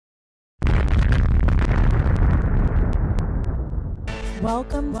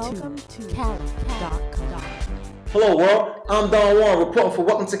Welcome to Cali.com. Hello world, I'm Don Juan reporting for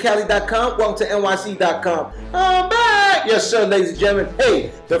Welcome to Cali.com, Welcome to NYC.com. I'm back! Yes sir, ladies and gentlemen.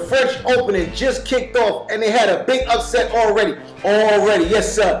 Hey, the French Opening just kicked off and they had a big upset already.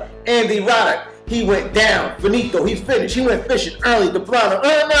 Yes sir. Andy Roddick, he went down. Finito, he finished. He went fishing early. The blonde,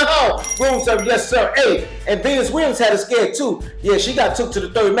 no! Room service, yes sir. Hey, and Venus Williams had a scare too. Yeah, she got took to the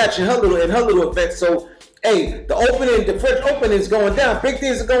third match in her little event. So, hey, the French Opening is going down. Big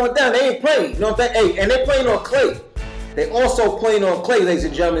things are going down. They ain't playing. You know what I'm saying? Hey, and they're playing on clay. They also playing on clay, ladies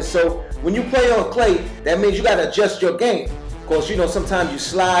and gentlemen. So when you play on clay, that means you got to adjust your game. Of course, you know, sometimes you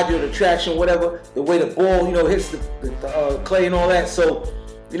slide, the traction, whatever, the way the ball, hits the clay and all that. So,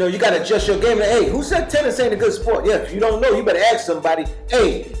 you got to adjust your game. Hey, who said tennis ain't a good sport? Yeah, if you don't know, you better ask somebody.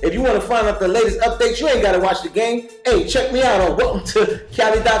 Hey, if you want to find out the latest updates, you ain't got to watch the game. Hey, check me out on Welcome to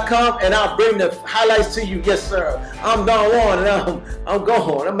Cali.com, and I'll bring the highlights to you. Yes, sir. I'm Don Juan, and I'm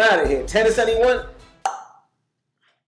going. I'm out of here. Tennis, anyone?